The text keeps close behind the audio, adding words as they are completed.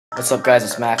What's up guys,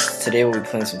 it's Max. Today we'll be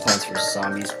playing some Plants vs.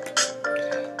 Zombies.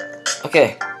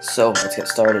 Okay, so let's get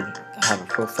started. I have a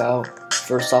profile.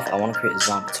 First off, I want to create a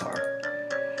Zombatar.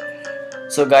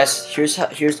 So guys, this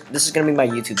is gonna be my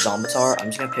YouTube Zombatar. I'm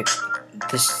just gonna pick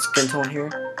this skin tone here.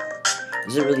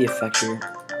 Does it really affect your...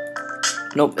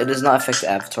 Nope, it does not affect the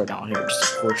avatar down here,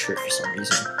 just a portrait for some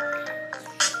reason.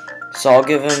 So I'll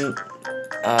give him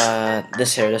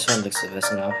this hair. This one looks the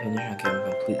best in my opinion. I'll give him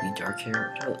completely dark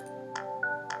hair.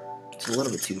 It's a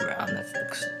little bit too brown. That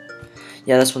looks...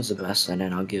 Yeah, this one's the best. And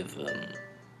then I'll give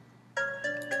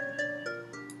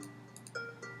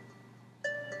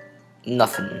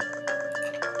nothing.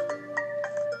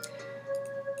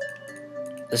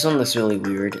 This one looks really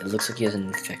weird. It looks like he has an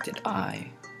infected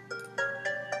eye.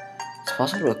 It's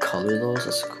possible to color those.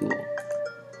 That's cool.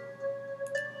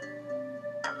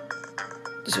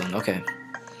 This one, okay.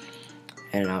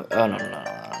 And oh no,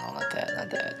 not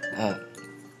that.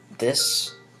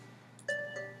 This.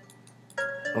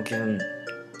 I'll give him.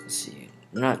 Let's see,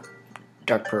 not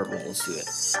dark purple. Let's do it.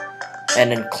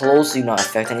 And then clothes do not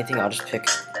affect anything. I'll just pick.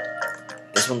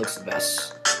 This one looks the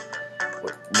best.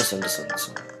 Wait, this one.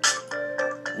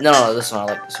 No, this one. I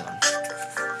like this one.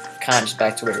 Kind of just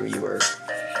back to where we were.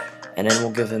 And then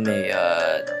we'll give him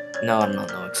a no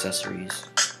accessories.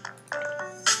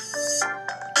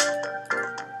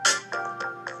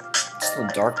 It's still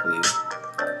dark blue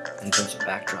in terms of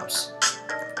backdrops.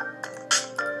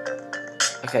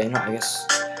 Okay, no, I guess.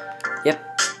 Yep,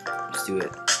 let's do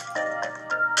it.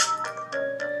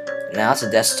 Now it's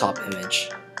a desktop image.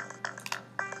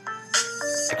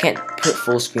 I can't put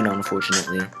full screen on,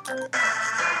 unfortunately.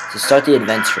 So start the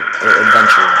adventure.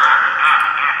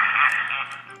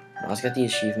 Now let's get the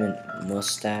achievement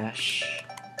mustache.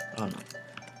 Oh no.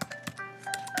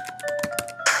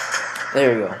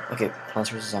 There we go. Okay,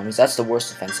 Plants vs. Zombies. That's the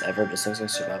worst offense ever. This looks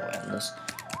like survival endless.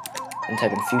 And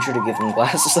type in future to give them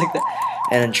glasses like that.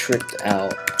 And then tricked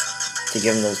out to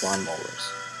give them those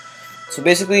lawnmowers. So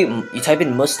basically, you type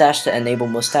in mustache to enable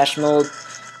mustache mode,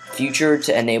 future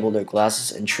to enable their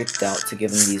glasses, and tricked out to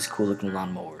give them these cool looking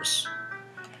lawnmowers.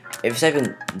 If you type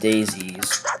in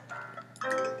daisies,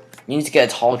 you need to get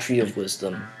a tall tree of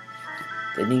wisdom.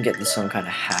 Then you can get this some kind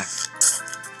of hack.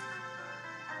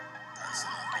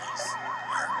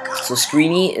 So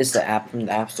Screeny is the app from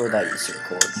the App Store that you used to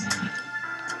record.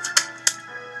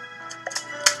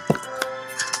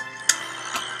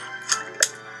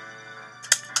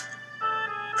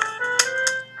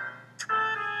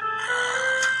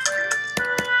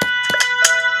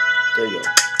 There you go.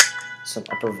 Some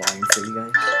upper volume for you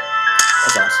guys.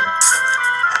 That's awesome.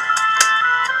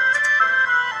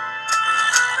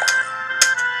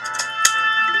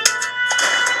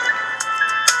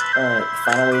 Alright,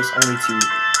 final ways, only 2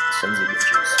 sons of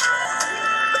bitches.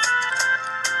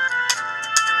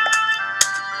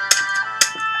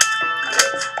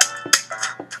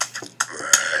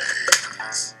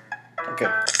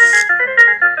 Okay.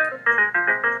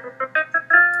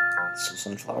 Some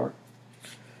sunflower.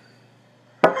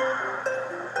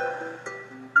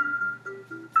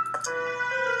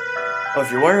 Oh, if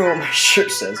you're wondering what my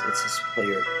shirt says, it's this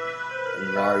player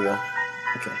in Mario.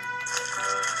 Okay.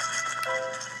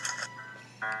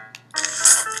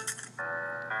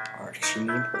 Are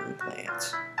extremely important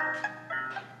plants.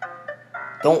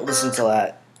 Don't listen to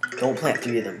that. Don't plant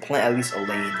 3 of them. Plant at least a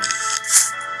lane.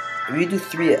 If you do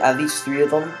at least 3 of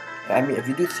them, if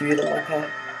you do 3 of them like that,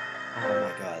 oh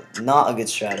my god. Not a good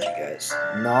strategy, guys.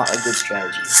 Not a good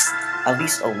strategy. At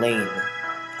least a lane.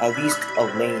 At least a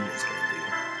lane is gonna do.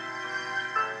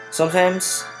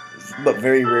 Sometimes, but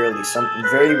very rarely.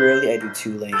 Very rarely I do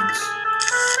 2 lanes.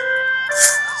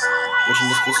 Which in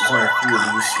this case is only 3 of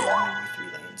these, so I only do 3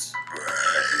 lanes.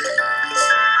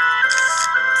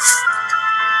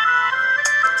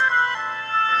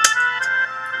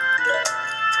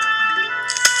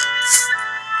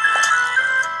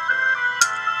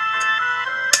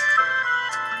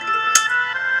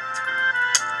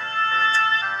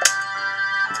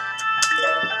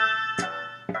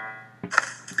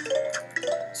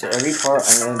 So every part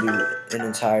I'm gonna do an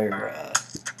entire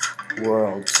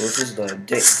world. So this is the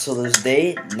day. So there's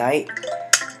day, night,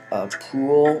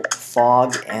 pool,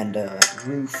 fog, and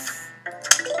roof.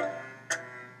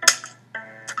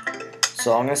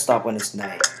 So I'm gonna stop when it's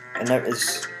night, and there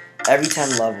is every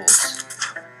 10 levels.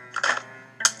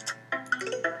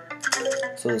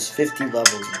 So there's 50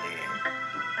 levels in the game.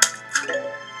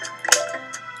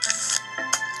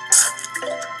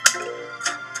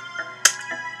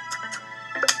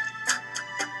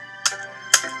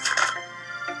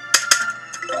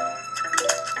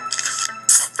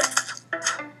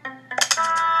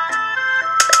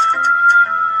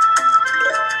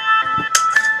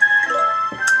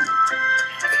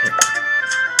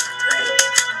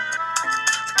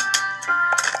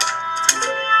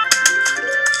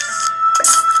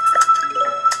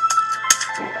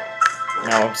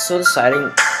 still deciding,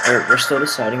 or we're still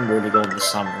deciding where to go in the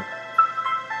summer.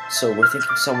 So we're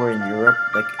thinking somewhere in Europe,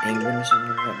 like England or something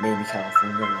like that. Maybe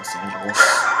California, Los Angeles,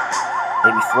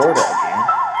 maybe Florida again.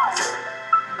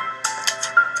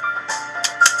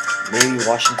 Maybe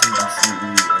Washington DC.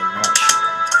 I'm not sure.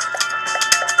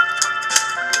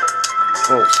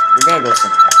 Well, we're gonna go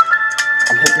sometime.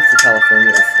 I'm hoping for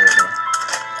California or Florida.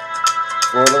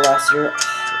 Florida last year, it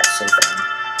was so fun.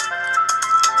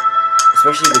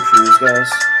 Especially the cruise,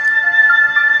 guys.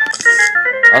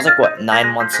 I was like, what, 9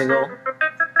 months ago?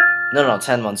 No,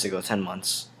 10 months ago, 10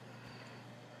 months.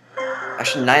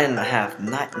 Actually, 9.5.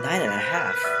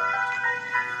 9.5.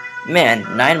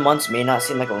 Man, 9 months may not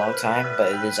seem like a long time,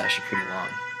 but it is actually pretty long.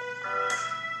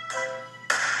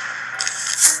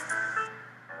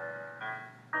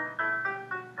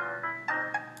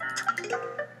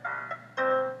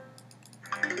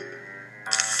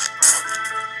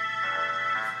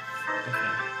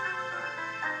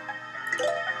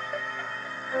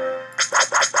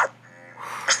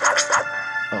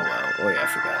 Oh yeah, I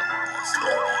forgot.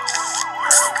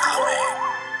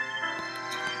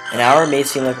 An hour may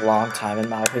seem like a long time in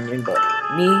my opinion, but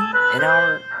an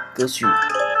hour goes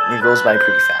by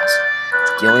pretty fast.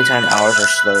 The only time hours are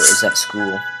slow is at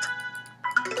school.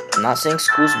 I'm not saying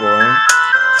school's boring.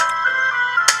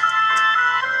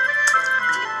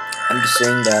 I'm just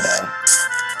saying that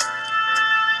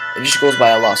it just goes by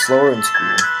a lot slower in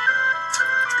school.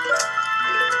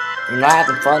 You're not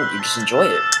having fun, you just enjoy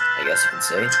it, I guess you can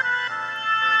say.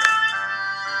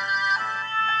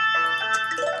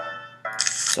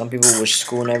 Some people wish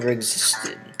school never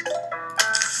existed.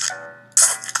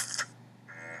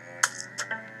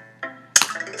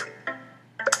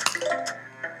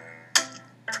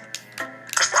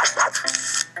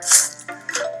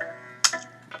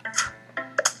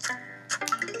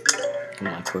 Come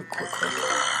on, quick.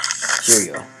 Here we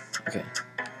go. Okay.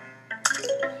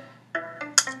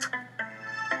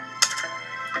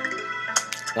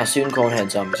 Now soon Conehead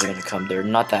zombies are gonna come. They're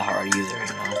not that hard either,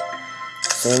 you know.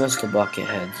 Same as the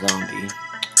Buckethead zombie.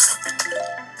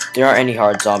 There aren't any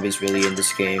hard zombies really in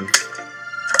this game.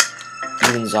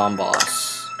 Even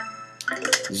Zomboss.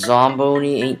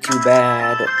 Zomboni ain't too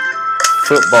bad.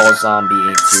 Football Zombie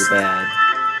ain't too bad.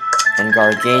 And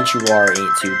Gargantuar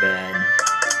ain't too bad.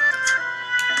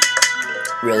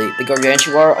 Really, the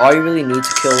Gargantuar, all you really need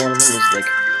to kill one of them is like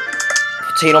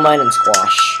Potato Man and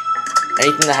Squash.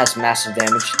 Anything that has massive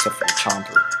damage except for the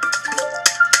Chomper.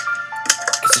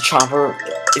 Because the Chomper,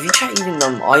 if you try eating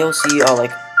them, all you'll see are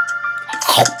like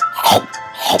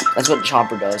that's what the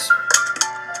Chomper does.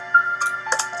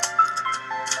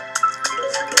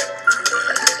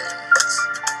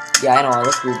 Yeah, I know, I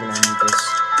look weird when I need this.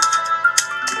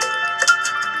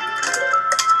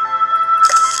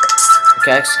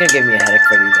 Okay, it's gonna give me a headache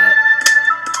if I do that.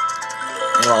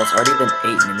 Well, it's already been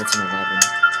 8 minutes and 11.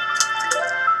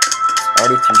 It's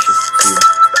already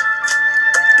 3:52.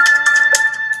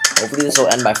 Hopefully this will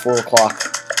end by 4 o'clock.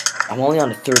 I'm only on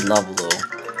the 3rd level though.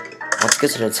 Once it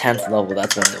gets to the 10th level,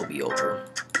 that's when it'll be over.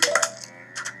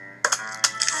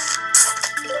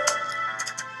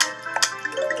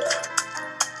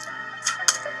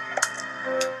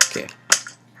 Okay.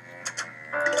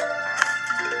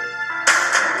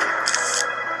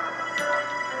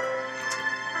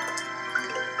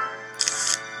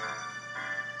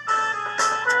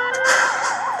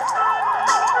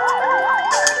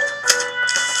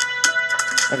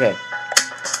 Okay.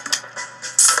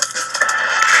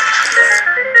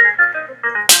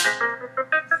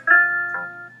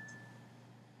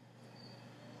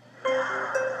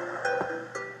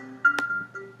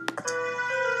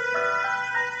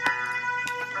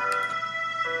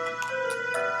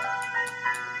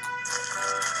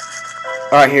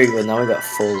 Alright, here you go. Now we got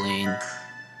full lane.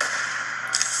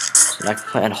 So now I can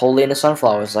plant a whole lane of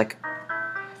sunflowers. Like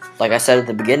I said at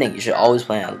the beginning, you should always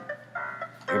plant.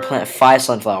 You plant 5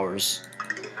 sunflowers,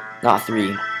 not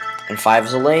 3. And 5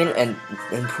 is a lane, and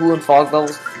in pool and fog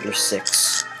levels, you're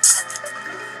 6.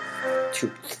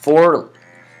 4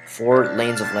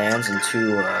 lanes of lands and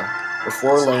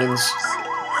 4 lanes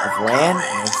of land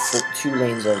and 2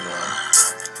 lanes of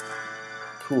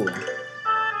pool.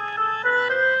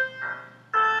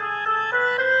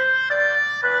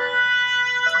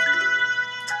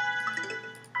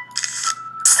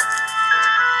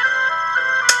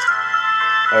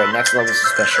 Alright, next level is a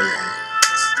special one.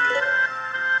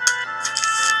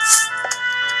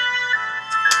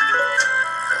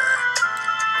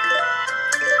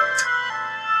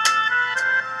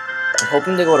 I'm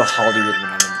hoping to go to Hollywood when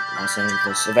I'm in Los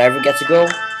Angeles, if I ever get to go.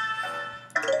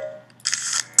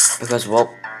 Because,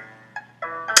 well,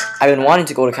 I've been wanting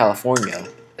to go to California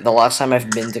The last time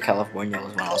I've been to California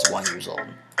was when I was 1 years old.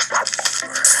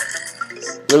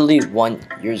 Literally 1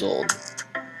 years old.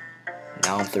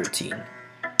 Now I'm 13.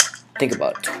 Think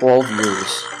about it, 12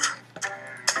 years.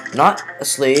 Not a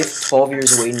slave, 12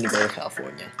 years waiting to go to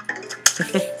California.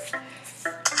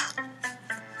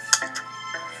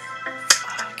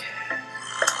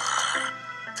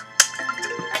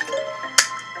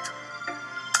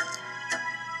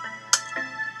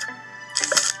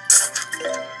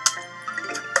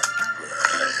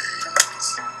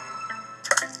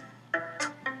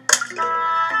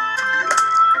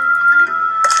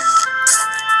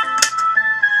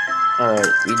 Alright,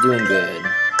 we're doing good.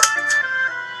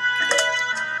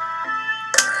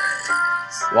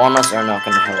 Walnuts are not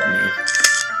going to help me.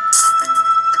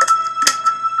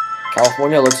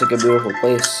 California looks like a beautiful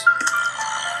place.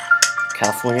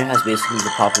 California has basically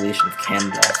the population of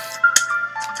Canada,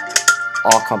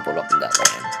 all crumpled up in that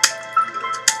land.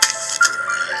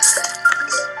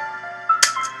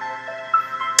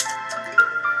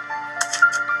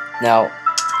 Now,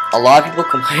 a lot of people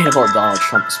complain about Donald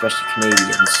Trump, especially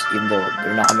Canadians, even though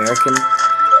they're not American.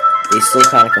 They still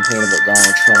kind of complain about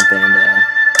Donald Trump, and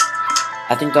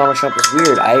I think Donald Trump is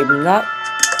weird. I'm not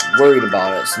worried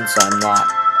about it since I'm not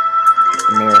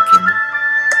American.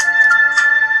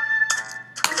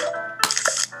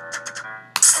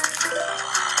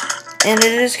 And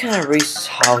it is kind of racist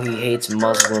how he hates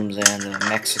Muslims and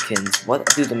Mexicans. What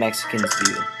do the Mexicans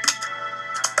do?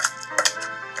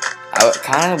 I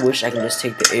kind of wish I can just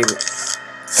take the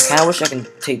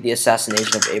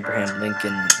assassination of Abraham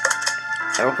Lincoln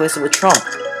and replace it with Trump,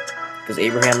 because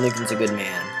Abraham Lincoln's a good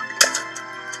man.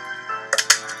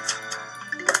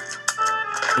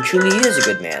 And truly, he is a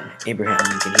good man, Abraham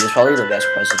Lincoln. He was probably the best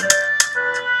president.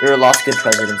 There are lots of good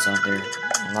presidents out there,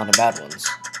 and a lot of bad ones.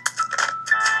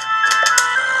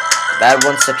 Bad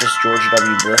ones such as George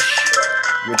W. Bush,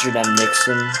 Richard M.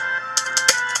 Nixon,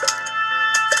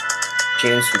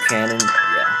 James Buchanan,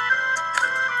 yeah.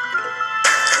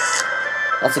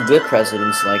 Lots of good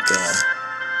presidents like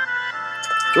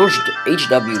George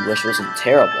H.W. Bush wasn't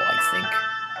terrible, I think.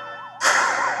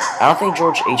 I don't think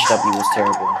George H.W. was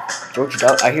terrible.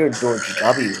 I hear George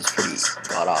W. was pretty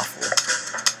god-awful.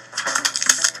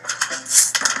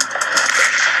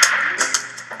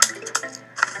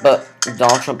 But if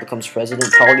Donald Trump becomes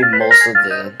president, probably most of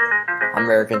the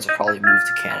Americans will probably move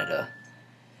to Canada.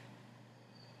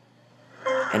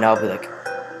 And I'll be like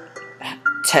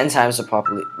 10 times the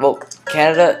population. Well,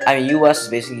 US is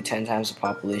basically 10 times the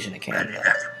population of Canada.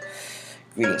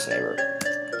 Greetings, neighbor.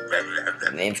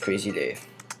 My name's Crazy Dave.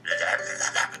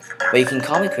 But you can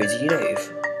call me Crazy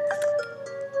Dave.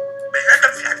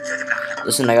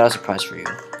 Listen, I got a surprise for you.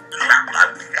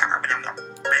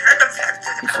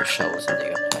 These are shovels and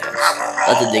dig up plants.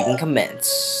 Let the digging commence.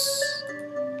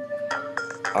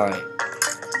 Alright.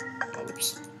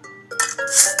 Oops.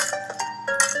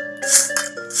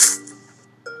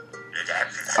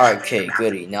 Alright, okay,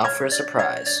 goody. Now for a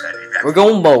surprise. We're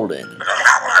going bowling.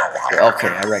 Okay,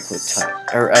 I right-clicked.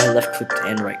 Or I left-clicked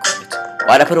and right-clicked.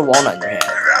 Why'd I put a walnut in your hand?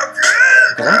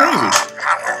 Because I'm crazy.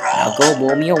 Now go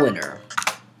bowl me a winner.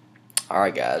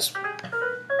 Alright, guys.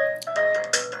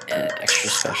 Extra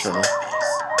special.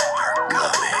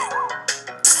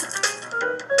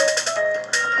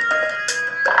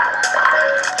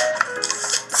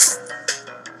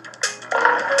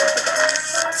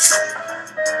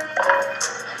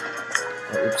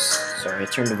 Oops, sorry, I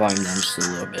turned the volume down just a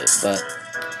little bit, but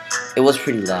it was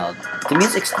pretty loud. The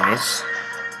music's nice.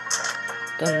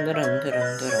 Dun, dun, dun, dun, dun,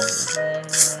 dun, dun.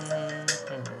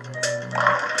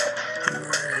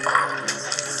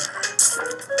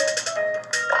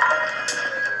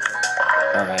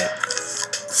 Alright.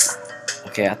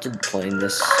 Okay, after playing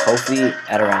this, hopefully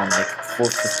at around like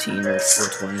 4:15 or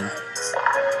 4:20.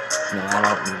 No, I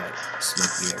don't really like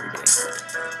smoke weed every day.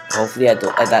 Hopefully at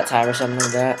that time or something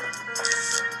like that,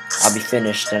 I'll be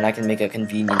finished and I can make a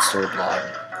convenience store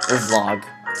vlog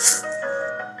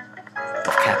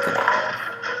of Captain Ammo.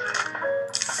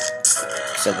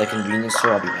 So at the convenience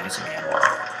store, I'll be buying some ammo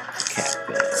for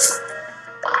Captain.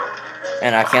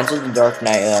 And I canceled the Dark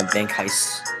Knight bank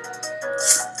heist.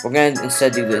 We're gonna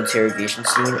instead do the interrogation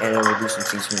scene, and then we'll do some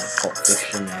scenes from like Pulp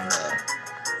Fiction and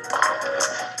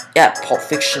yeah, Pulp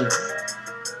Fiction.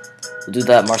 We'll do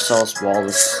that Marcellus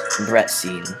Wallace Brett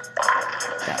scene.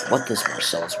 Yeah, what does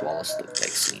Marcellus Wallace look like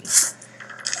scene?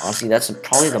 Honestly, that's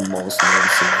probably the most known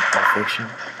scene in Pulp Fiction.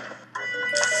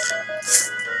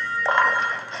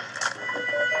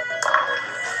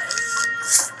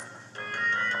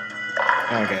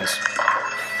 Alright, guys.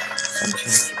 So I'm just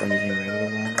gonna keep on using regular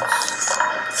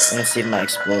walnuts. I'm gonna save my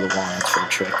exploded walnuts for a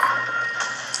trick.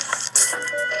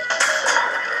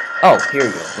 Oh, here we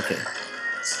go. Okay.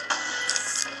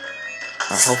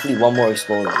 Hopefully one more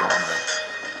exploder walnut.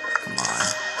 Come on.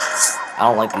 I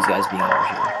don't like these guys being over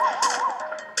here.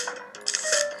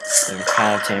 They're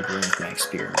kind of tampering with my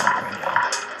experiment right now.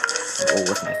 Or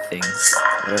with my thing.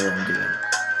 Whatever I'm doing.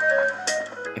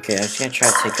 Okay, I'm just gonna try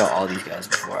to take out all these guys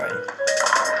before I...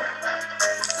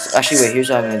 So, actually, wait, here's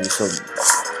what I'm gonna do. So, it's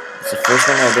the first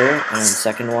one right there, and then the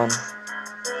second one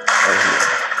right here.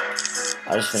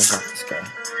 I'll just finish off this guy.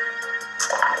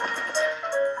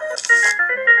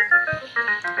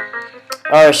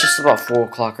 Alright, it's just about 4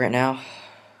 o'clock right now.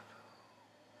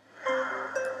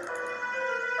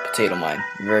 Potato mine.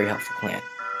 Very helpful plant.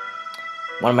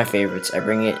 One of my favorites. I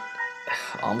bring it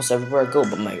almost everywhere I go,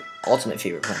 but my ultimate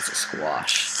favorite plant is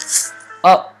squash.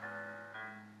 Oh!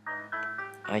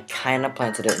 I kinda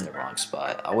planted it in the wrong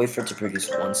spot. I'll wait for it to produce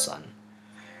one sun.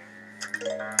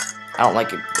 I don't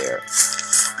like it there.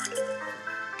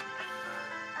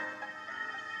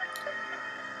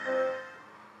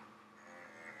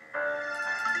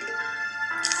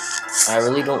 I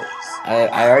really don't...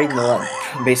 I already know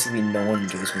that basically no one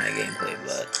enjoys my gameplay,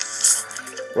 but...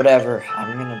 whatever,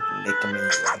 I'm gonna make them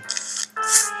anyway.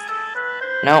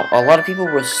 Now, a lot of people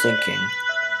were thinking,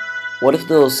 what if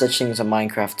there was such thing as a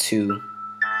Minecraft 2?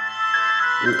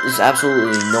 There's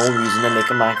absolutely no reason to make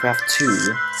a Minecraft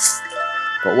 2,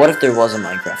 but what if there was a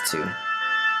Minecraft 2?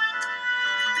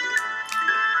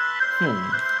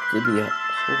 There'd be a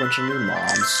whole bunch of new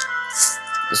mobs.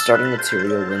 The starting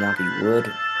material will not be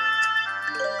wood,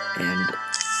 and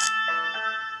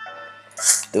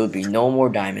there would be no more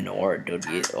diamond ore. There would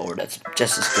be ore that's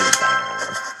just as good as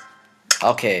diamond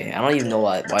ore. Okay, I don't even know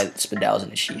why Spadal is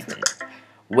an achievement.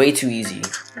 Way too easy.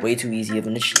 Way too easy of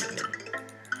an achievement.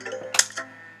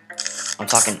 I'm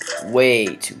talking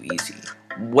way too easy.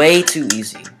 Way too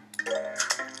easy.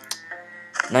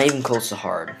 Not even close to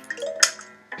hard.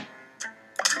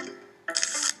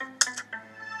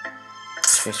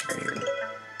 Just right here.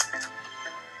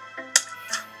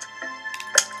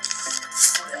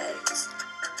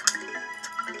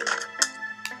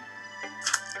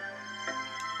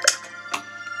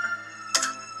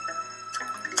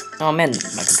 Oh man,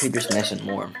 my computer's nice and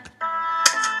warm.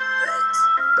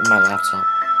 My laptop.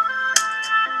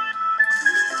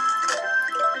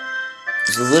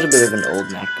 It's a little bit of an old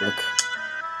MacBook.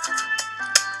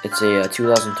 It's a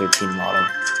 2013 model.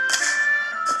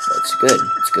 But it's good.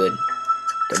 It's good.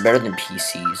 They're better than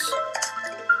PCs.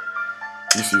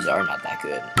 PCs are not that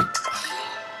good.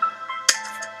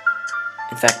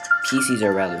 In fact, PCs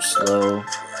are rather slow,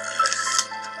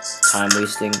 time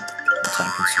wasting, and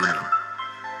time consuming.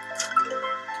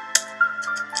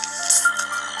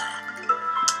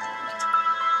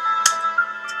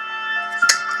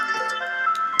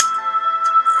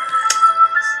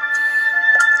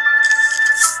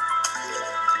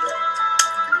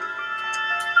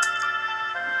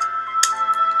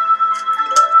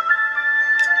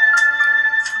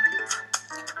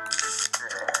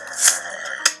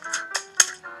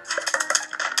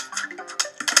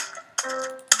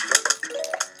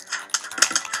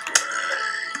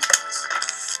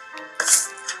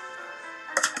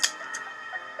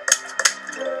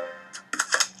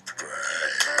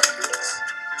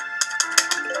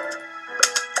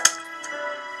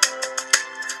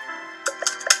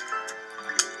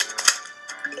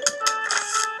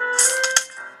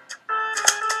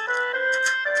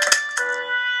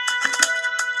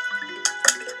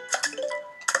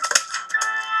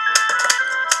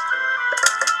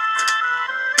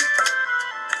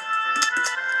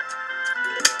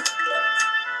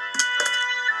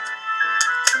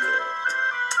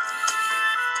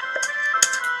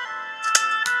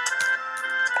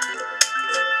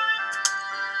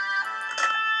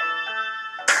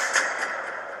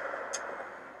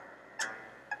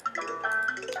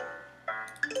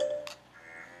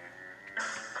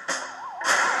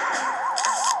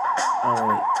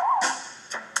 Alright.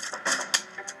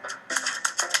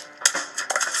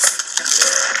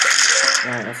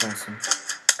 Alright, that's awesome.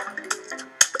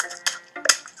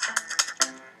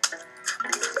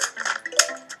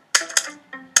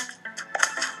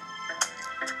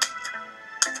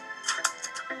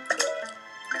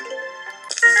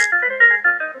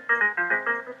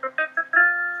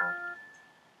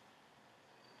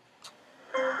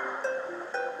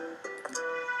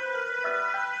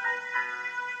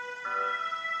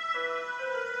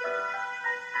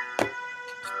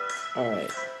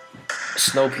 Alright.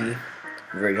 Snow pea,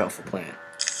 very helpful plant.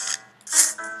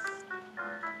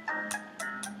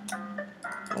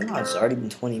 Oh wow, it's already been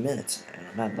 20 minutes, and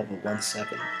I'm at level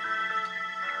 1-7.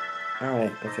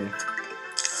 Alright, okay.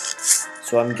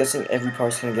 So I'm guessing every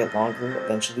part's gonna get longer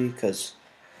eventually, because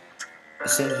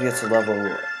as soon as we get to level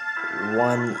 3,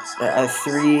 as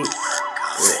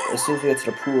soon as we get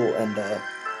to the pool and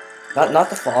not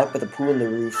the fog, but the pool and the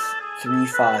roof, 3,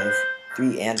 5,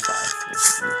 3 and 5.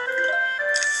 Basically.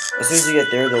 As soon as you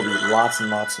get there, there'll be lots and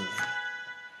lots of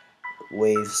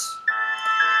waves.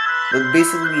 There'll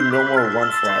basically be no more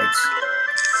 1 flags.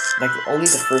 Like only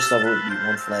the first level would be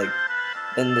 1 flag.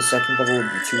 Then the second level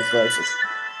would be 2 flags. The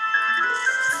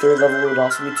third level would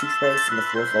also be 2 flags, and the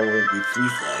fourth level would be 3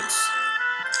 flags.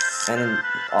 And then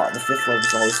the fifth level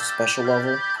is always a special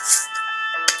level.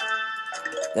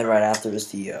 Then right after is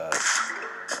the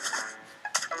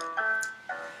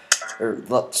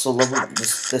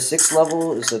the sixth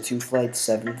level is a 2 flag,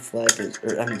 7th flag is,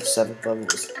 the 7th level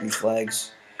is 3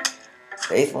 flags.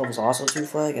 The 8th level is also 2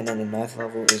 flag, and then the 9th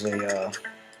level is a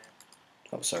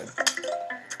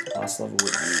last level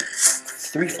would be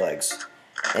 3 flags.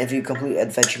 And if you complete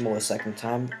adventure mode a second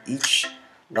time, each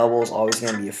level is always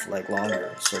going to be a flag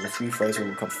longer, so the 3 flags will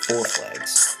become 4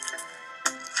 flags.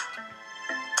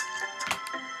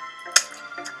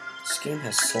 This game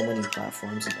has so many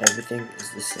platforms and everything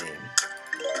is the same.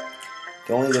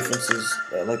 The only difference is,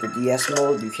 like the DS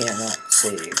mode, you cannot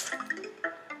save.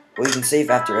 Well, you can save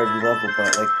after every level,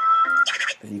 but like,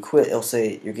 if you quit, it'll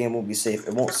say your game will be safe.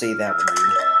 It won't say that when you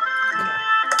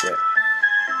quit.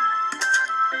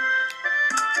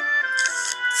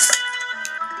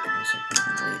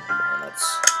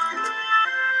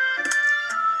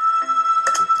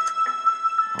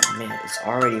 Oh man, it's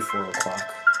already 4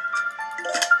 o'clock.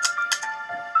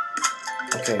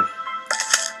 Okay.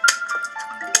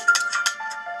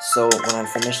 So when I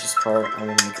finish this part, I'm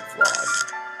gonna make a vlog.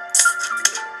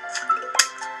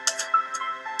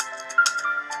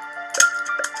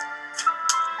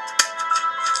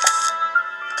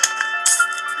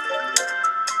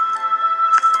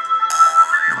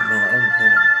 Oh man, I didn't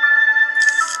hit him.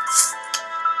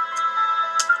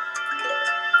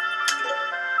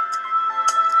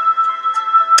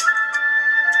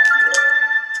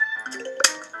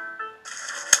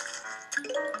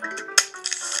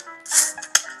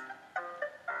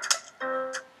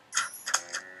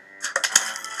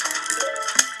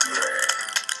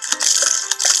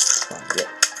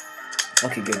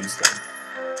 Okay, good, he's done.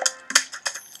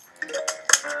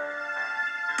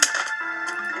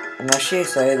 I'm actually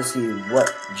excited to see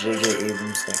what J.J.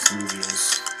 Abrams' next movie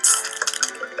is.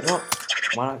 You know what?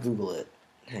 Why not Google it?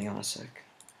 Hang on a sec.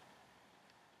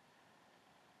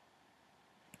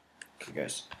 Okay,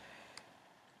 guys.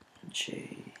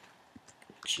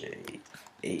 J.J.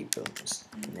 Abrams'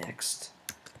 next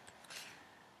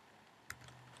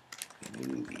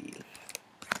movie.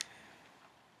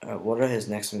 What are his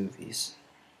next movies?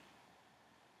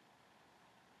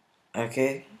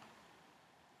 Okay.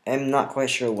 I'm not quite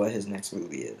sure what his next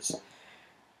movie is.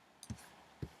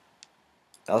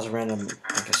 That was a random,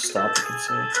 like a stop, you can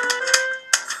say.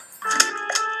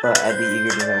 But I'd be eager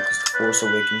to know because The Force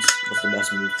Awakens was the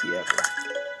best movie ever.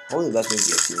 Probably the best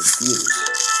movie I've seen in theaters.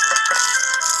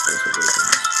 Force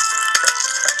Awakens.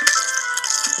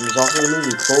 And there's also the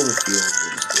movie Cloverfield,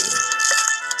 which is good.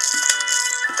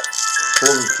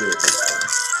 Cloverfield is good.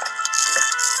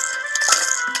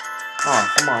 Oh,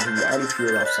 come on, he already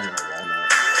peeled off some of the walnut.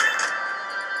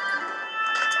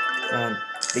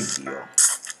 Big deal.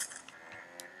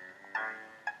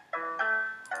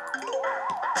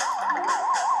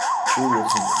 Truly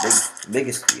isn't the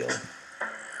biggest deal.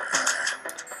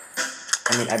 I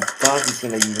mean, I've honestly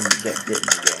seen that you even get bitten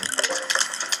again.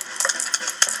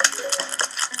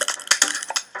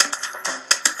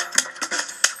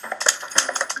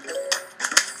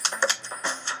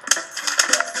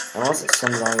 Unless it's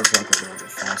some lines like a little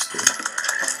bit faster.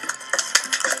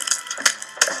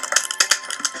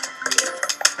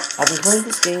 I've been playing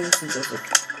this game since I was like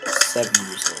 7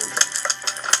 years old.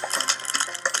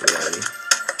 Really.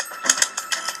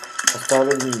 I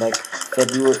started in like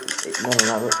February,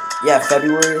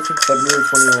 February, I think February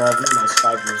 2011, that was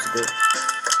 5 years ago.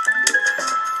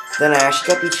 Then I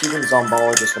actually got the achievement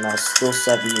Zombologist when I was still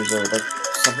 7 years old, like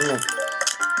something like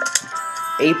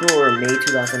April or May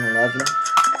 2011.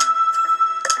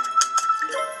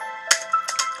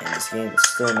 And this game is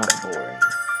still not boring.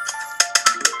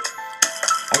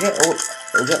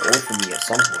 It'll get old for me at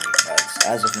some point, but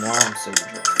as of now, I'm still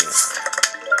enjoying it.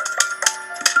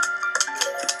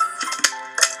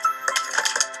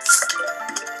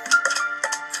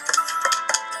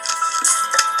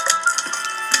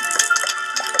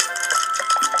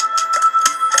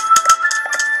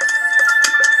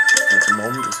 So at the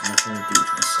moment, there's nothing to do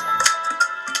with the sun.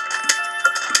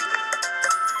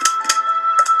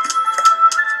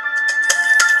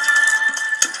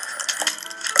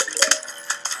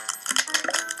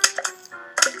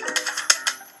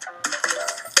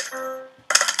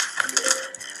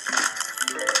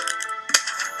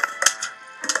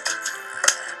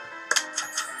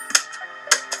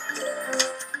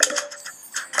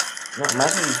 No, might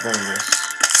as well use one of this.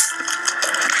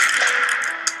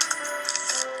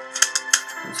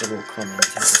 So we'll come in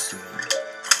soon.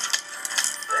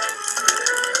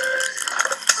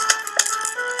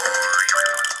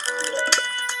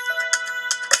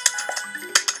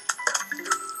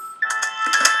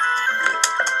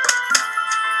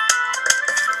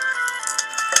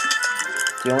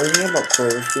 The only thing about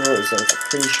Cloverfield is that it's a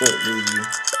pretty short movie.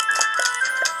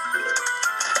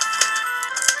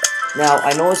 Now,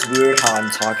 I know it's weird how I'm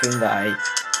talking, that I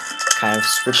kind of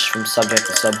switched from subject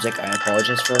to subject. I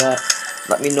apologize for that.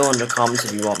 Let me know in the comments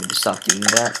if you want me to stop doing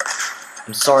that.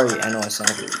 I'm sorry, I know I sound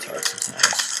really retarded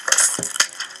sometimes.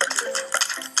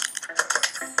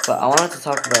 But I wanted to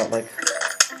talk about, like,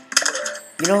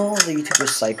 you know the YouTuber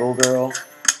Psycho Girl?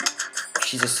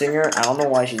 She's a singer. I don't know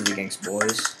why she's against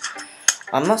boys.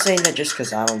 I'm not saying that just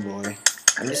because I'm a boy.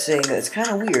 I'm just saying that it's kind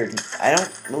of weird. I don't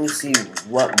really see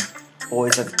what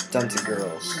boys have done to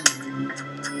girls.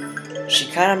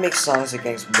 She kind of makes songs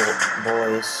against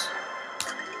boys.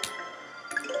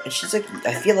 And she's like,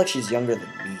 I feel like she's younger than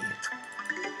me.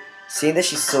 Seeing that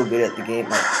she's so good at the game,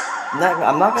 like,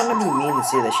 I'm not gonna be mean to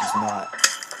say that she's not.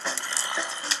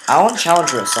 I want to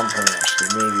challenge her at some point,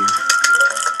 actually, maybe.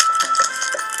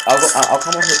 I'll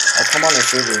come on her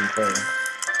server and play.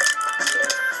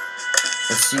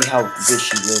 And see how good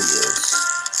she really is.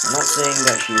 I'm not saying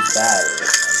that she's bad or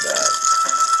anything like that.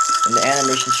 In the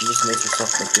animation, she just makes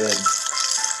herself look good.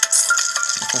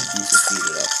 I can't use to speed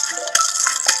it up.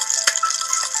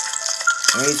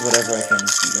 I use whatever I can to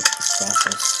speed up this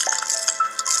process.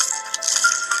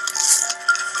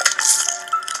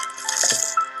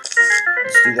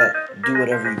 Just do that. Do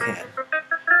whatever you can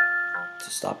to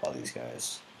stop all these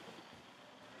guys.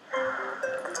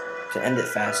 To end it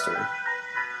faster.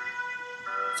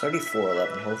 It's already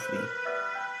 4:11. Hopefully,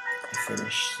 I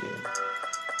finish soon.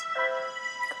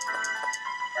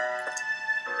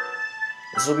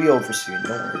 This will be over soon.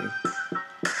 Don't worry.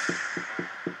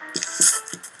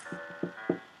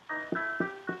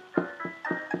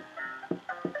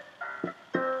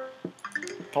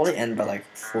 Probably end by like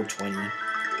 4:20.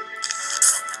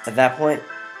 At that point,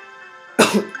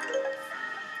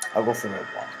 I'll go for a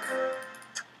walk.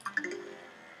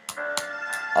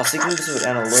 I was thinking this would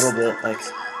end a little bit like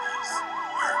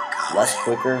less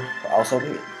quicker, but I was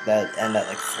hoping that it'd end at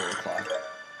like 4 o'clock.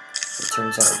 It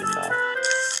turns out it did not.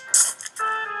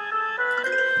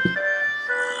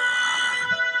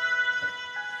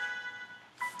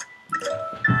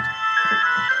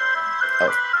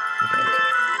 Oh, okay.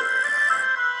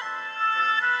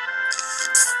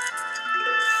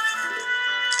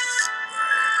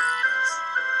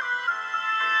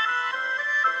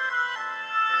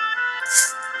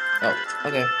 Oh,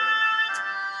 okay.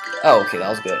 Oh, okay, that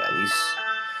was good. At least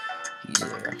he's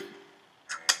there.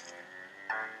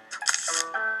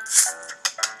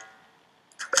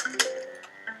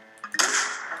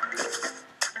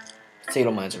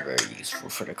 Potato mines are very useful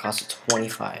for the cost of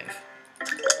 25.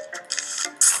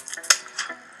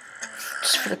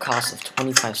 Just for the cost of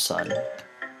 25 sun,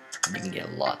 you can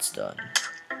get lots done.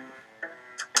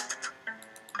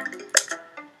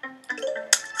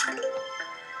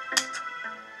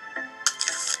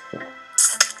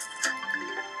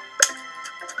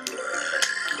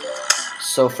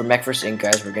 So for Mech vs. Inc,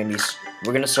 guys, we're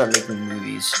gonna start making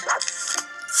movies.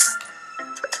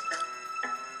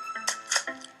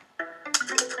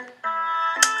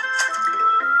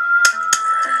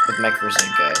 With Mech vs.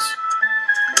 Inc, guys.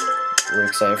 We're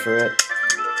excited for it.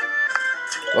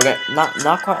 We're gonna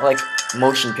not quite like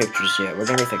motion pictures yet. We're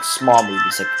gonna make like small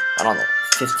movies, like I don't know,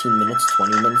 15 minutes,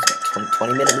 20 minutes, like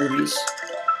 20-minute movies.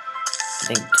 I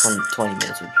think 20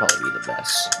 minutes would probably be the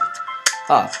best.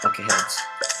 Ah, okay, heads.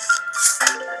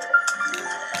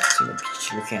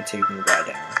 You can't take the guy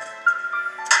down.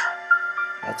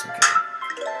 That's okay.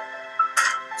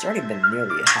 It's already been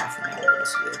nearly a half an hour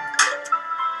this vid.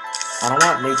 I don't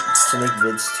want to make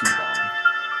vids too long.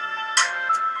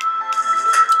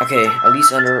 Okay, at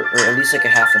least like a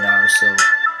half an hour, so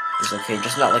it's okay.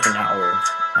 Just not like an hour.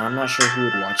 I'm not sure who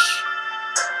would watch.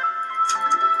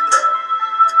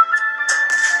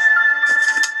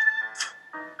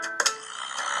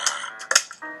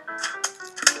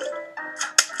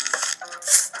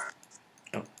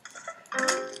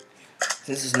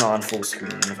 This is not on full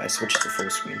screen, and if I switch to full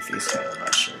screen FaceTime, I'm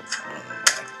not sure. I don't know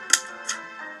why.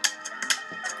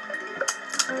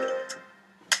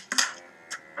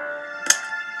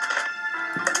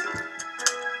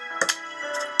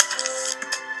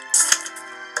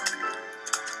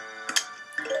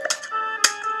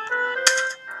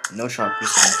 No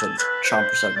chompers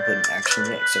have been put in action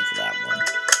yet, except for that one.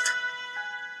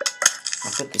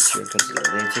 I'll put this here because they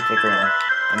take like around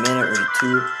a minute or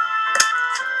two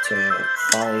to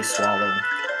finally swallow.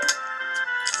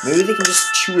 Maybe they can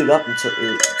just chew it up until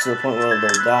to the point where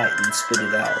they'll die and spit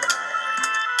it out.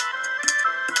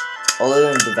 Other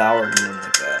than devouring them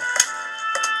like that.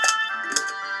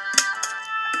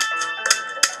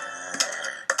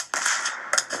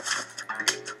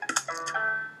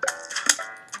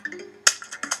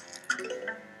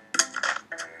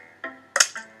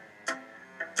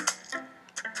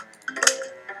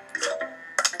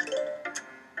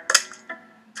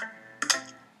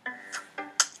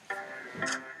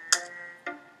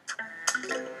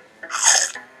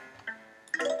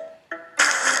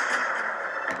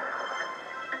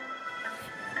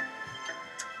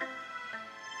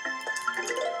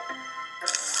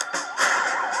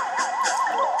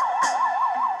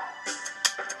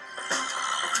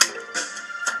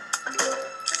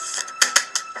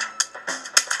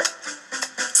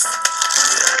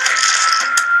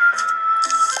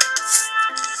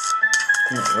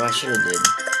 What I should have did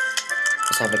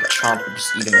was have like a chomper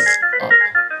just eat them up.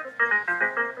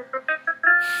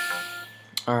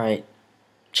 Alright,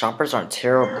 chompers aren't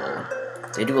terrible.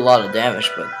 They do a lot of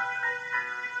damage, but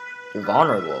they're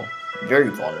vulnerable. Very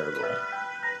vulnerable.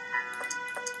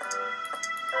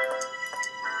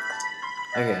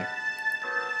 Okay.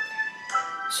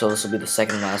 So this will be the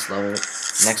second and last level.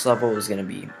 Next level is gonna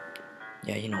be,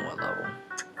 yeah, you know what level.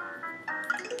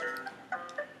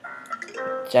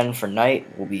 Then for night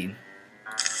will be,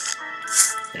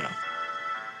 you know,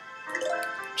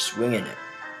 just winging it.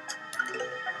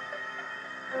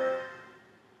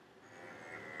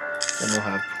 Then we'll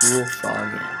have pool,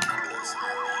 fog,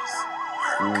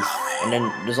 and roof. And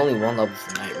then there's only one level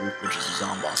for night roof, which is a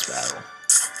zombie boss battle.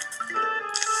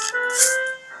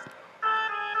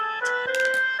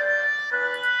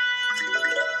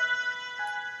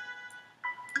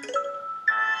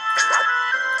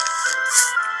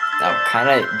 Now, kind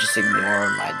of just ignore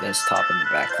my desktop in the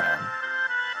background.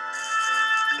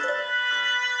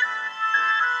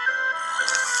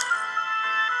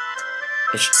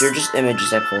 They're just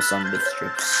images I post on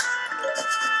Bitstrips.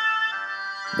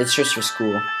 Bitstrips for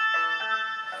school.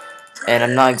 And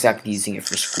I'm not exactly using it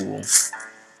for school.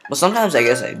 But sometimes I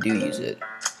guess I do use it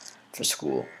for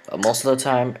school. But most of the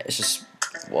time, it's just,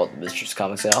 well, the Bitstrips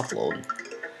comics I upload.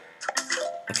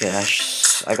 Okay,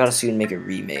 I gotta soon make a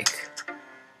remake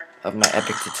of my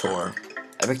Epic Tutor.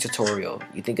 Epic Tutorial.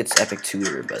 You think it's Epic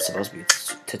Tutor, but it's supposed to be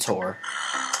Tutor.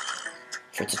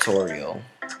 For tutorial.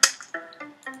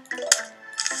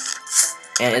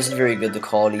 And it isn't very good. The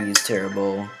quality is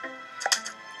terrible.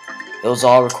 It was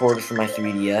all recorded from my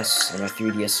 3DS, and my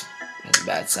 3DS has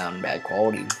bad sound and bad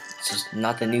quality. It's just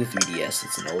not the new 3DS,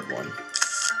 it's an old one.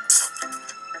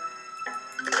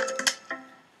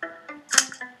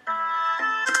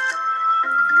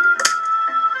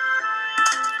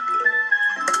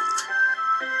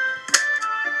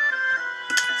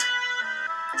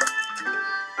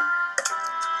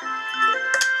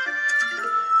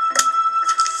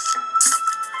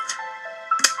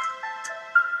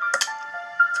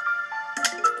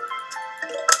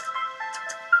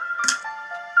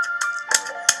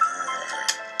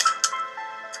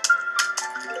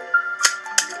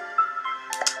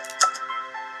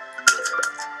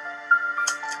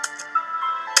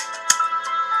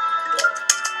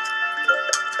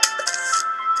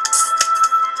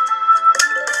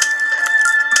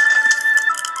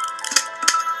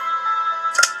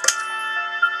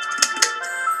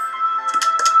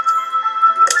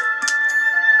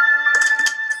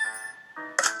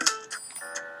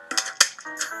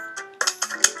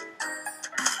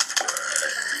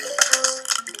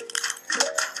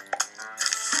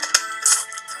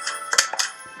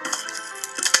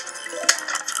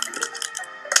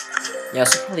 Yeah,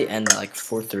 this will probably end at like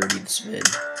 4:30 this vid.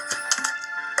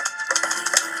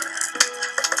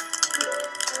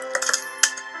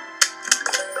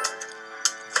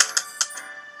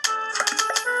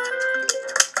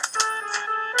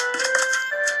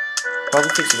 Probably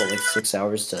takes about like 6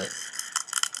 hours to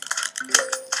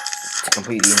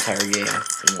complete the entire game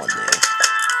in one day.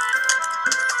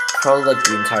 Probably like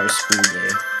the entire school day.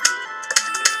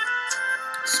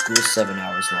 School's 7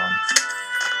 hours long.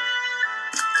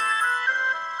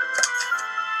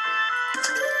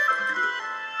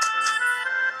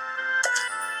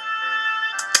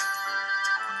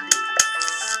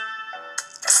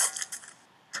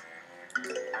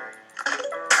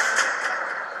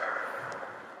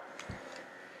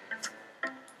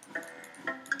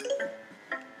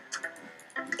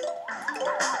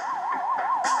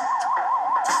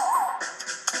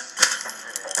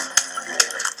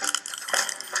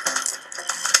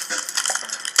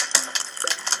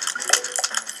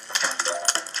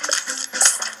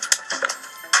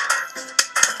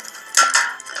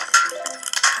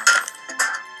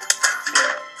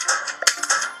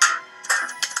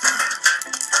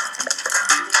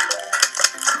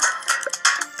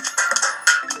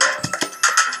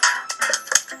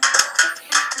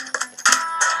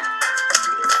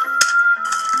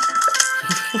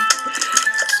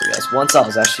 once I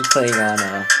was actually playing on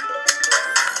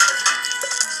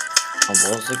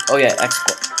what was it? Oh yeah,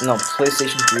 Xbox. No,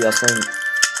 PlayStation 3. I was playing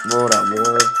World at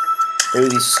War. There were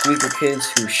these squeaker kids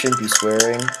who shouldn't be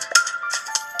swearing.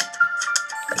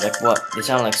 Like what? They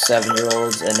sound like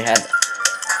 7-year-olds, and they had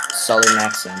southern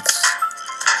accents.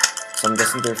 So I'm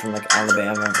guessing they're from like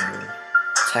Alabama or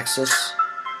Texas,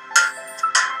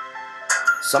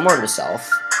 somewhere in the South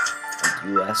of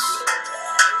the U.S.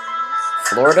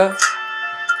 Florida.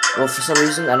 Well, for some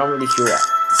reason, I don't really hear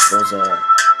those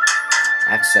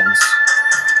accents.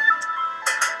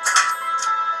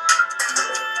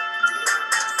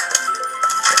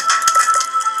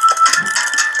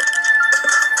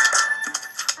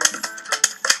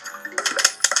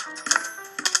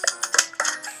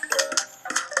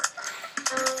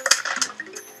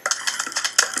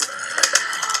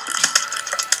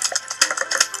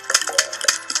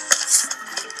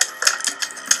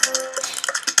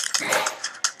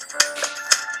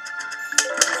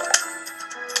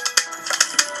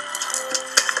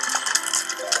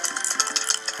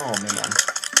 Oh man.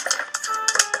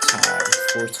 Time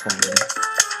 4:20.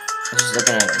 I'm just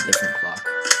looking at a different clock.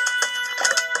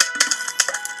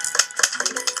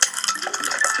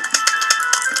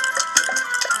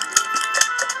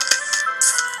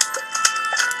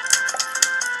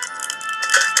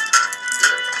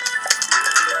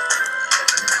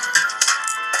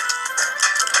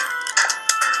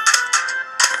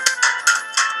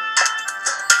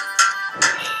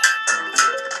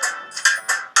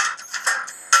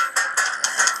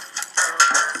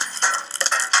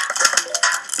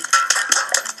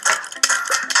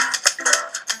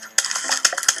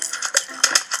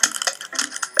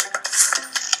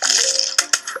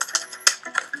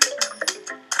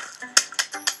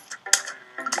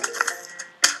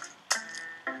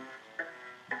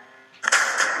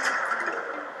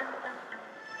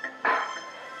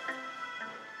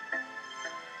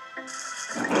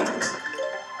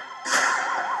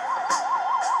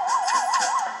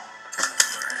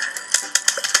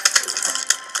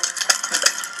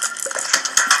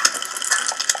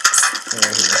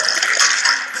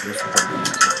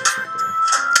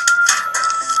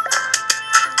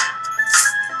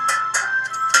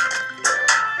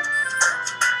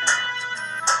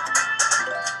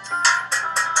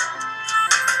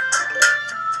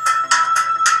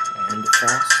 And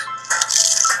fast.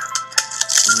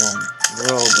 Come on,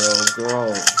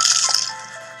 grow.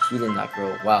 He did not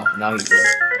grow. Wow, now he did.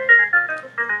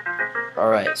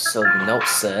 Alright, so the note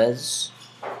says,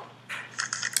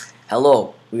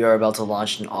 hello, we are about to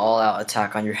launch an all-out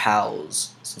attack on your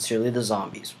house. Sincerely, the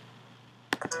zombies.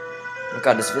 Oh my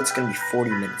god, this vid's gonna be 40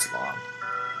 minutes long.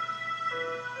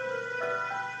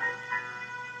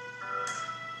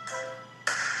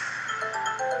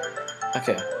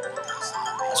 Okay.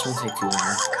 This won't take too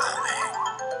long.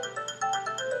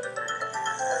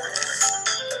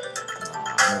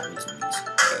 I'm not using these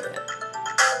yet.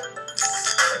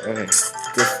 Okay,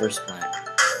 good first plant.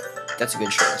 That's a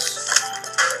good choice.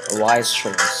 A wise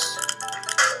choice.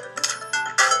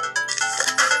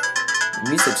 The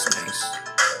music's nice.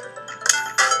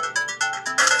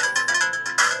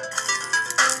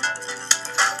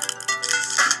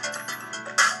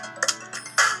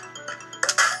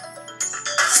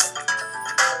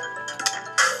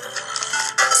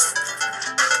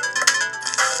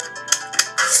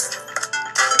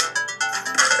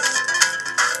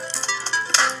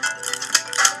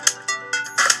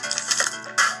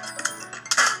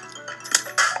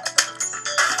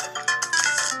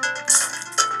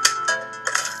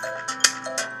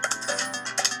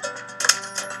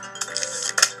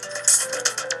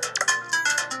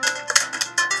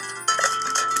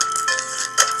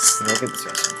 Look at this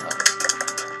restaurant.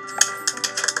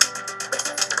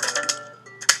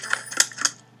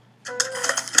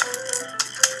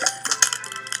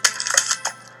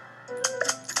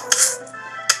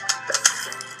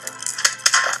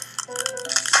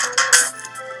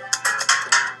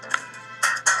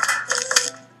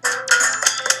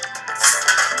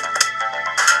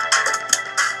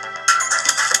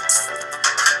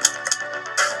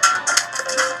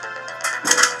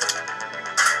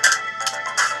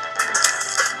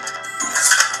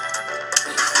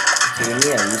 Give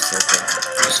me at least like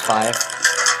just 5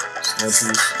 snow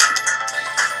peas.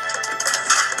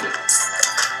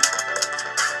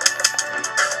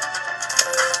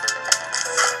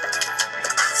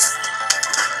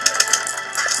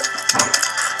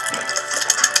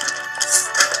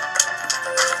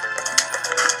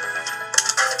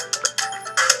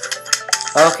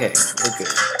 Okay, we're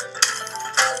good.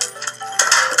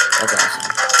 That's awesome.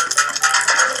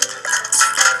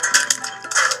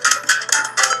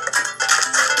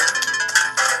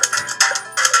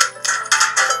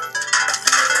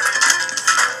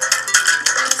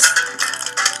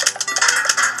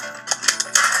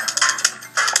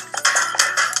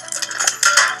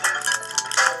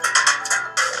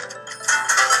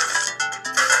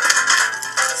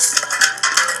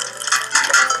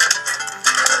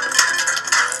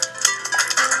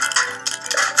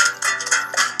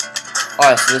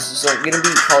 Alright, so this is gonna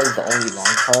be probably the only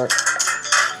long part.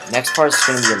 Next part is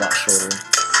gonna be a lot shorter.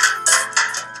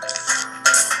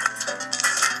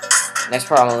 Next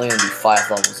part I'm only gonna do 5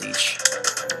 levels each.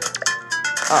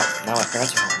 Oh, now my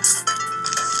parents are home.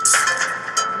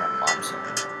 My mom's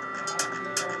home.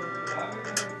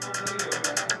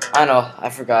 I know, I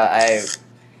forgot.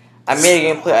 I made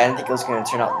a gameplay. I didn't think it was gonna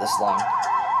turn out this long.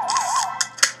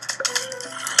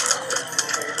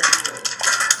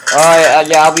 Alright,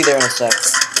 yeah, I'll be there in a sec.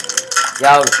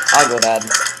 Yeah, I'll go, Dad.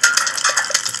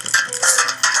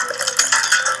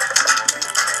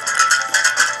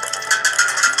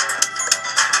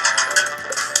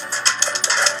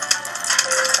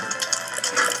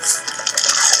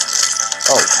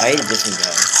 Oh, I ate this one,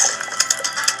 guy.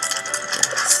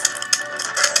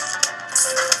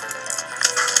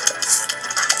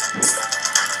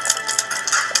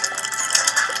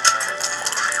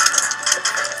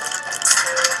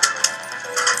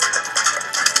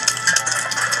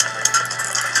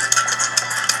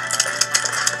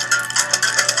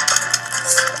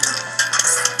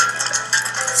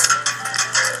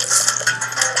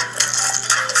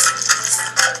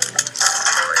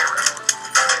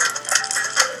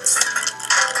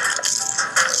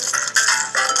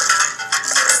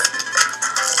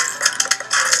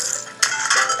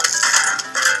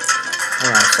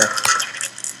 Hang on a sec.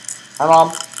 Hi, Mom.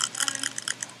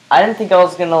 I didn't think I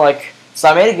was gonna so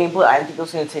I made a gameplay. I didn't think it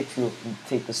was gonna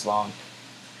take this long.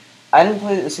 I didn't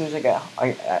play it as soon as I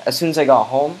got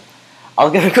home. I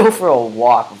was gonna go for a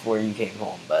walk before you came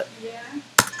home, but Yeah.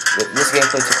 this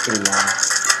gameplay took pretty long.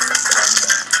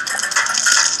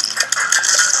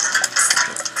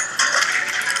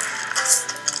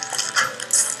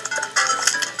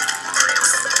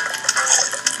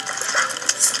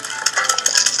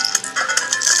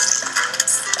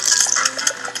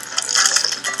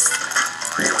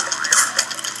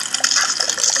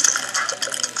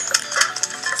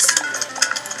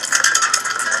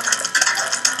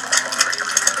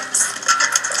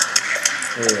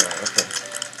 Here we go, okay.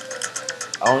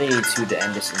 I only need 2 to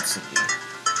end this instantly.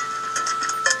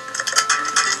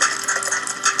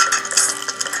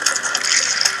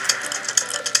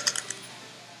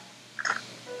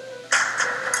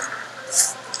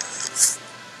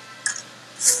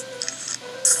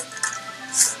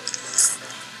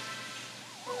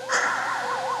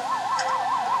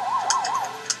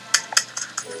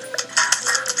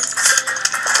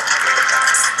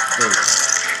 There we go.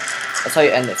 That's how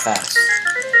you end it fast.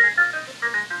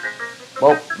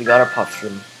 Well, we got our puff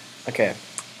room. Okay.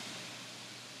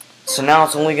 So now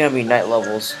it's only gonna be night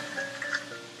levels.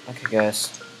 Okay,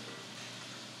 guys.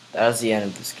 That is the end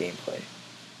of this gameplay.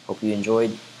 Hope you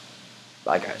enjoyed.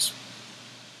 Bye, guys.